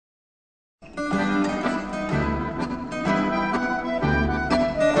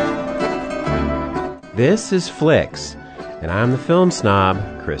This is Flicks, and I'm the film snob,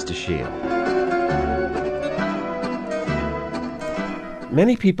 Krista Shield.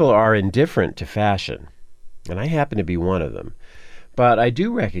 Many people are indifferent to fashion, and I happen to be one of them. But I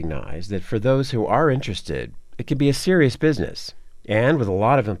do recognize that for those who are interested, it can be a serious business, and with a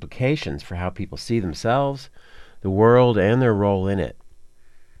lot of implications for how people see themselves, the world, and their role in it.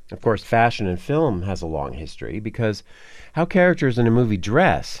 Of course, fashion in film has a long history because how characters in a movie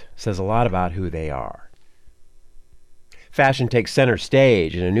dress says a lot about who they are. Fashion takes center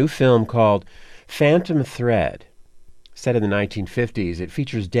stage in a new film called Phantom Thread. Set in the 1950s, it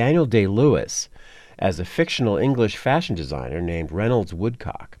features Daniel Day-Lewis as a fictional English fashion designer named Reynolds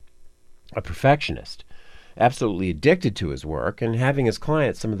Woodcock, a perfectionist, absolutely addicted to his work and having as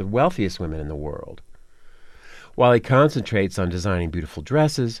clients some of the wealthiest women in the world. While he concentrates on designing beautiful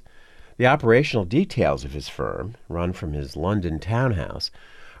dresses, the operational details of his firm, run from his London townhouse,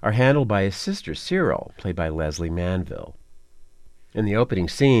 are handled by his sister Cyril, played by Leslie Manville. In the opening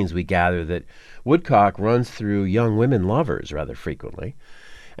scenes, we gather that Woodcock runs through young women lovers rather frequently,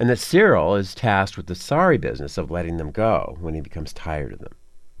 and that Cyril is tasked with the sorry business of letting them go when he becomes tired of them.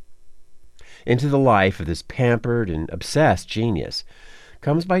 Into the life of this pampered and obsessed genius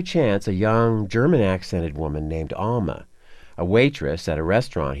comes by chance a young German-accented woman named Alma, a waitress at a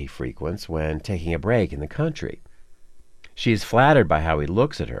restaurant he frequents when taking a break in the country. She is flattered by how he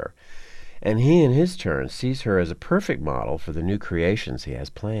looks at her, and he in his turn sees her as a perfect model for the new creations he has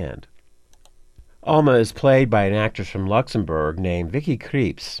planned. Alma is played by an actress from Luxembourg named Vicky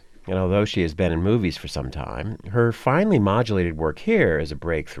Krieps, and although she has been in movies for some time, her finely modulated work here is a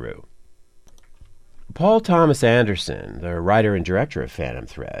breakthrough. Paul Thomas Anderson, the writer and director of Phantom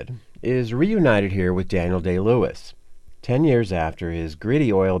Thread, is reunited here with Daniel Day-Lewis, 10 years after his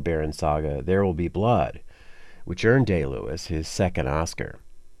gritty oil baron saga There Will Be Blood, which earned Day-Lewis his second Oscar.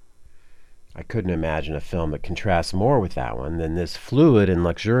 I couldn't imagine a film that contrasts more with that one than this fluid and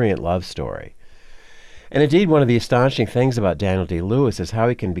luxuriant love story. And indeed, one of the astonishing things about Daniel Day-Lewis is how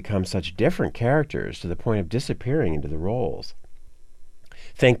he can become such different characters to the point of disappearing into the roles.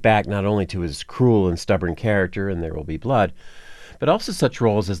 Think back not only to his cruel and stubborn character in There Will Be Blood, but also such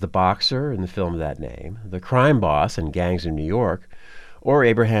roles as the boxer in the film of that name, the crime boss in Gangs of New York, or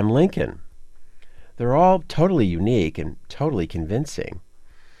Abraham Lincoln. They're all totally unique and totally convincing.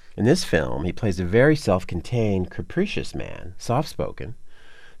 In this film, he plays a very self-contained, capricious man, soft-spoken,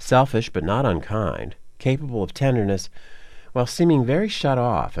 selfish but not unkind, capable of tenderness, while seeming very shut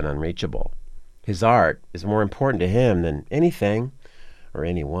off and unreachable. His art is more important to him than anything or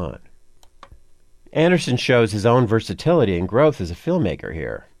anyone. Anderson shows his own versatility and growth as a filmmaker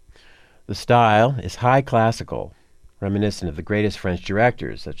here. The style is high classical, reminiscent of the greatest French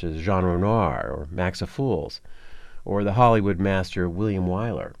directors such as Jean Renoir or Max Ephes, or the Hollywood master William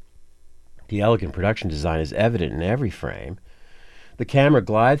Wyler. The elegant production design is evident in every frame. The camera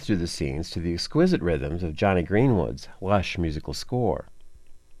glides through the scenes to the exquisite rhythms of Johnny Greenwood's lush musical score.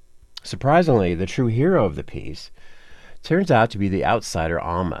 Surprisingly, the true hero of the piece turns out to be the outsider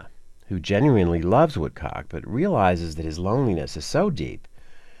Alma, who genuinely loves Woodcock but realizes that his loneliness is so deep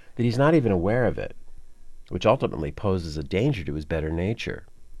that he's not even aware of it, which ultimately poses a danger to his better nature.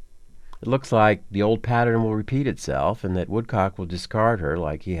 It looks like the old pattern will repeat itself and that Woodcock will discard her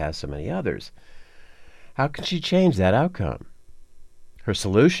like he has so many others. How can she change that outcome? Her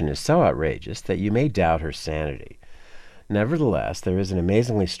solution is so outrageous that you may doubt her sanity. Nevertheless, there is an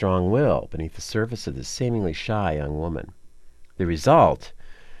amazingly strong will beneath the surface of this seemingly shy young woman. The result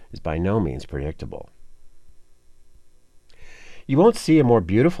is by no means predictable. You won't see a more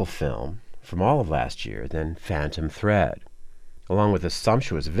beautiful film from all of last year than Phantom Thread. Along with a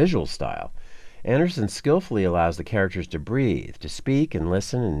sumptuous visual style, Anderson skillfully allows the characters to breathe, to speak and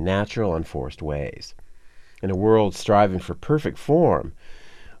listen in natural, unforced ways. In a world striving for perfect form,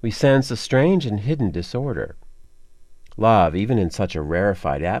 we sense a strange and hidden disorder. Love, even in such a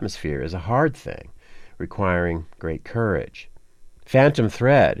rarefied atmosphere, is a hard thing, requiring great courage. Phantom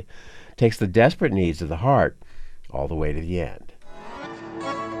Thread takes the desperate needs of the heart all the way to the end.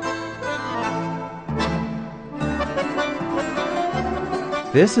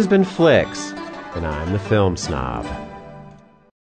 This has been Flicks, and I'm the film snob.